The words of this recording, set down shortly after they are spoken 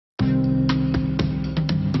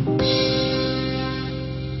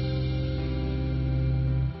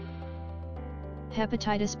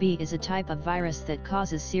Hepatitis B is a type of virus that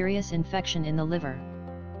causes serious infection in the liver.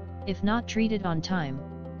 If not treated on time,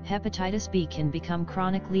 hepatitis B can become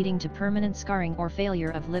chronic, leading to permanent scarring or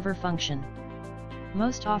failure of liver function.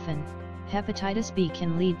 Most often, hepatitis B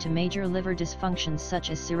can lead to major liver dysfunctions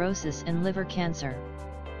such as cirrhosis and liver cancer.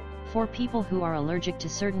 For people who are allergic to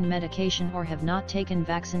certain medication or have not taken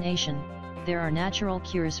vaccination, there are natural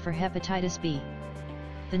cures for hepatitis B.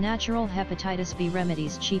 The natural hepatitis B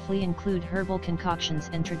remedies chiefly include herbal concoctions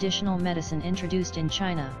and traditional medicine introduced in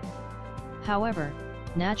China. However,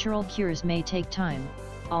 natural cures may take time,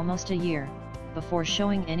 almost a year, before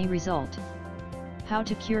showing any result. How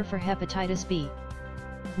to cure for hepatitis B?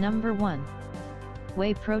 Number 1.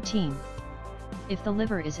 Whey protein. If the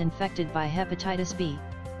liver is infected by hepatitis B,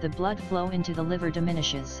 the blood flow into the liver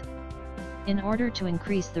diminishes. In order to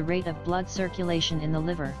increase the rate of blood circulation in the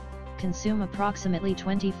liver, consume approximately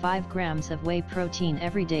 25 grams of whey protein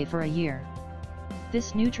every day for a year.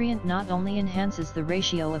 This nutrient not only enhances the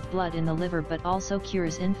ratio of blood in the liver but also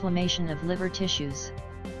cures inflammation of liver tissues.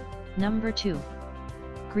 Number 2.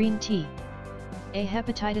 Green tea. A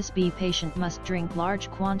hepatitis B patient must drink large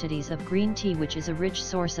quantities of green tea, which is a rich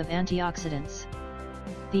source of antioxidants.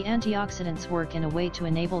 The antioxidants work in a way to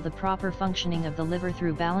enable the proper functioning of the liver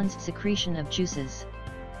through balanced secretion of juices.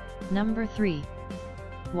 Number 3.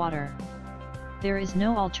 Water. There is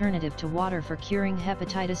no alternative to water for curing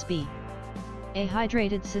hepatitis B. A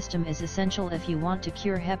hydrated system is essential if you want to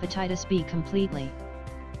cure hepatitis B completely.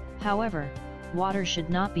 However, water should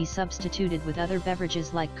not be substituted with other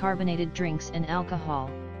beverages like carbonated drinks and alcohol.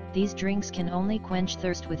 These drinks can only quench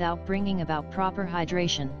thirst without bringing about proper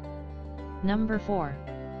hydration. Number 4.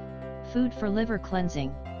 Food for liver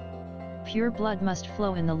cleansing. Pure blood must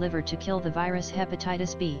flow in the liver to kill the virus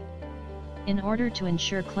hepatitis B. In order to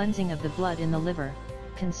ensure cleansing of the blood in the liver,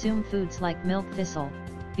 consume foods like milk thistle,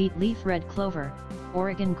 beet leaf, red clover,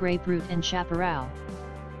 Oregon grapefruit and chaparral.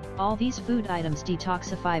 All these food items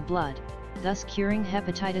detoxify blood, thus curing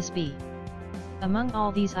hepatitis B. Among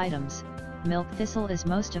all these items, milk thistle is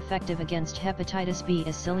most effective against hepatitis B,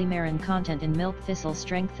 as silymarin content in milk thistle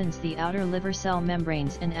strengthens the outer liver cell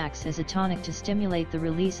membranes and acts as a tonic to stimulate the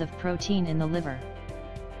release of protein in the liver.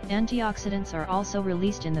 Antioxidants are also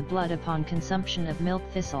released in the blood upon consumption of milk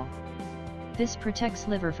thistle. This protects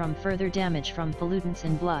liver from further damage from pollutants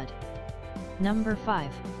in blood. Number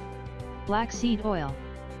 5. Black seed oil.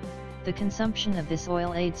 The consumption of this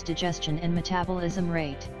oil aids digestion and metabolism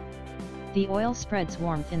rate. The oil spreads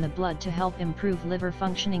warmth in the blood to help improve liver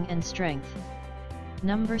functioning and strength.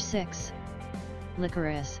 Number 6.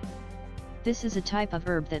 Licorice. This is a type of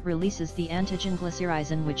herb that releases the antigen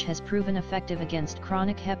glycyrrhizin, which has proven effective against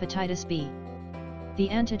chronic hepatitis B. The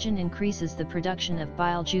antigen increases the production of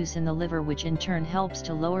bile juice in the liver, which in turn helps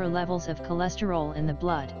to lower levels of cholesterol in the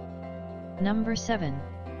blood. Number 7.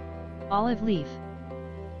 Olive leaf.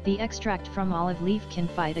 The extract from olive leaf can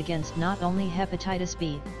fight against not only hepatitis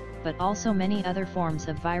B, but also many other forms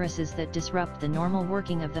of viruses that disrupt the normal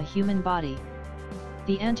working of the human body.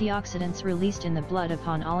 The antioxidants released in the blood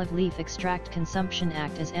upon olive leaf extract consumption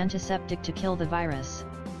act as antiseptic to kill the virus.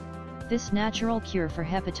 This natural cure for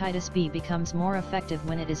hepatitis B becomes more effective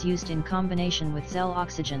when it is used in combination with cell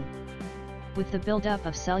oxygen. With the buildup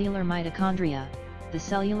of cellular mitochondria, the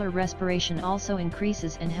cellular respiration also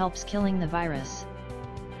increases and helps killing the virus.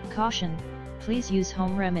 Caution: please use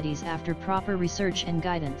home remedies after proper research and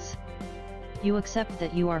guidance. You accept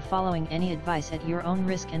that you are following any advice at your own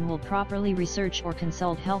risk and will properly research or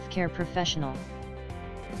consult healthcare professional.